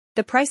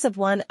The price of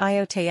one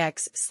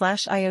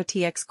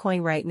Iotex/Iotx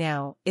coin right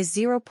now is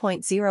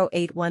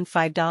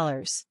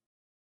 $0.0815.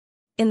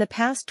 In the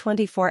past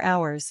 24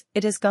 hours,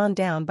 it has gone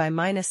down by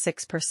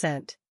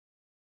 -6%.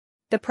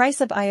 The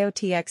price of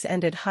Iotx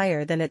ended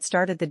higher than it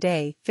started the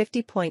day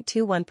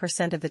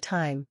 50.21% of the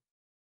time.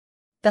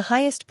 The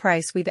highest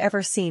price we've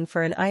ever seen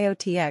for an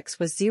Iotx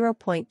was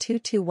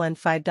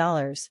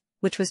 $0.2215,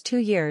 which was 2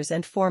 years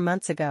and 4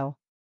 months ago.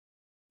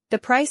 The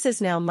price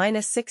is now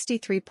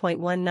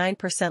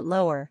 -63.19%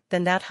 lower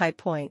than that high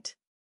point.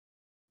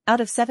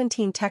 Out of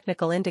 17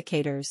 technical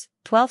indicators,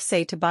 12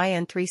 say to buy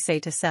and 3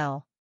 say to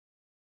sell.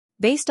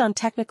 Based on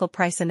technical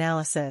price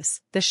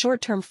analysis, the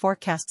short-term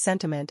forecast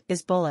sentiment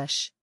is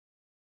bullish.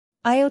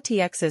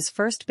 Iotx's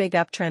first big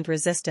uptrend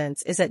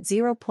resistance is at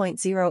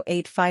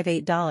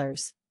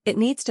 $0.0858. It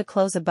needs to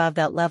close above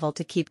that level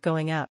to keep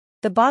going up.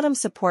 The bottom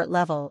support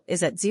level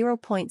is at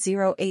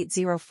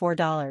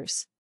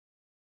 $0.0804.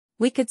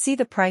 We could see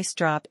the price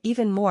drop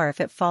even more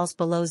if it falls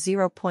below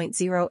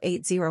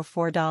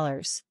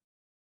 $0.0804.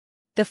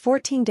 The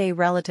 14-day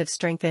Relative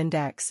Strength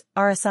Index,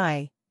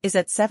 RSI, is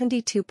at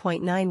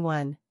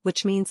 72.91,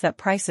 which means that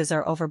prices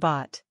are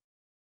overbought.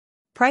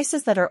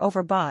 Prices that are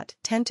overbought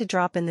tend to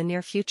drop in the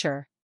near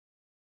future.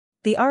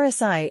 The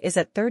RSI is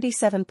at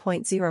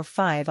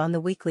 37.05 on the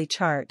weekly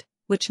chart,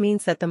 which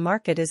means that the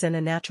market is in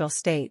a natural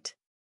state.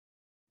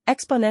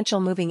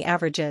 Exponential moving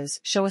averages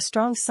show a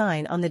strong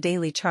sign on the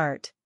daily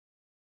chart.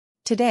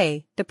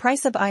 Today, the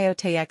price of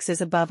Iotex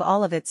is above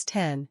all of its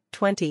 10,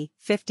 20,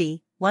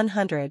 50,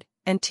 100,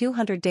 and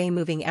 200-day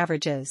moving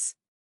averages.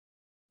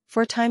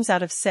 4 times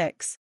out of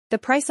 6, the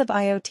price of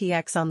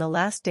Iotx on the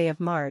last day of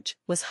March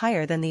was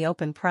higher than the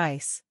open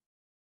price.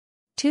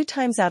 2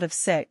 times out of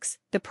 6,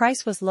 the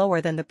price was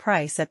lower than the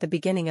price at the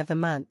beginning of the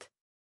month.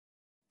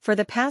 For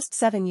the past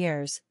 7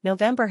 years,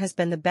 November has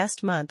been the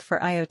best month for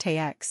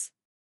Iotex.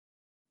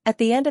 At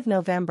the end of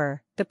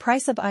November, the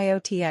price of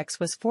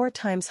Iotx was 4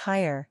 times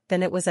higher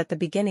than it was at the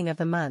beginning of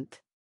the month.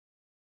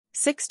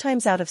 6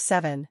 times out of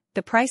 7,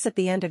 the price at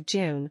the end of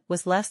June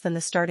was less than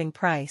the starting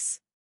price.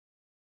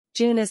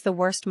 June is the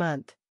worst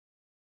month.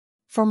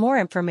 For more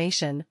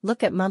information,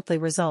 look at monthly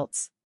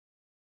results.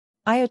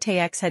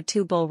 Iotex had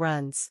 2 bull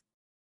runs.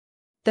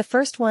 The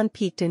first one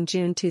peaked in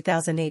June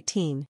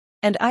 2018,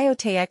 and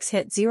Iotex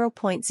hit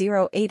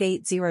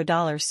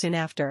 $0.0880 soon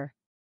after.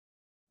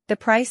 The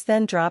price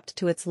then dropped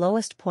to its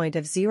lowest point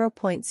of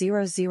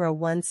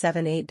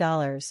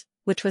 $0.00178,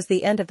 which was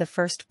the end of the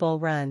first bull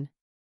run.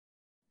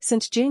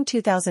 Since June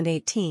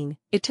 2018,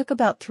 it took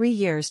about 3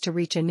 years to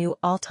reach a new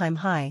all-time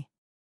high.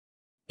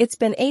 It's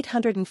been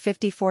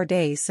 854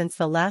 days since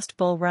the last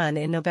bull run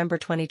in November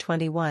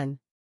 2021.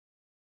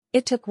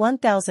 It took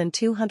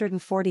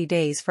 1,240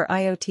 days for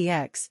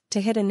Iotx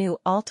to hit a new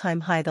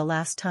all-time high the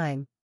last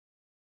time.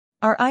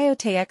 Our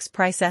Iotex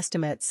price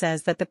estimate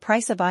says that the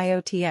price of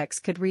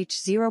Iotx could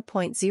reach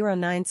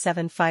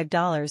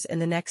 $0.0975 in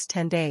the next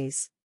 10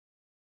 days.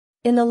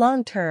 In the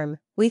long term,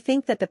 we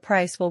think that the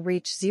price will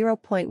reach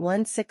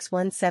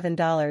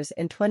 $0.1617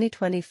 in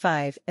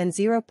 2025 and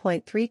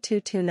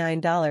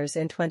 $0.3229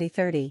 in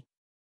 2030.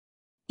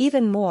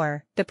 Even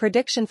more, the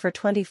prediction for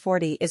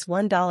 2040 is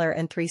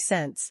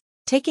 $1.03,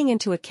 taking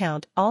into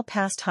account all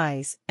past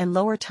highs and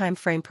lower time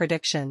frame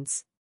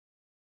predictions.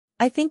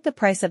 I think the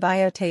price of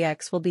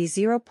Iotex will be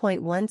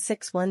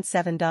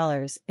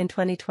 $0.1617 in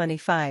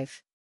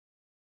 2025.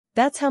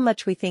 That's how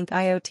much we think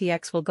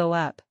Iotx will go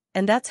up,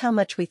 and that's how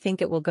much we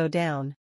think it will go down.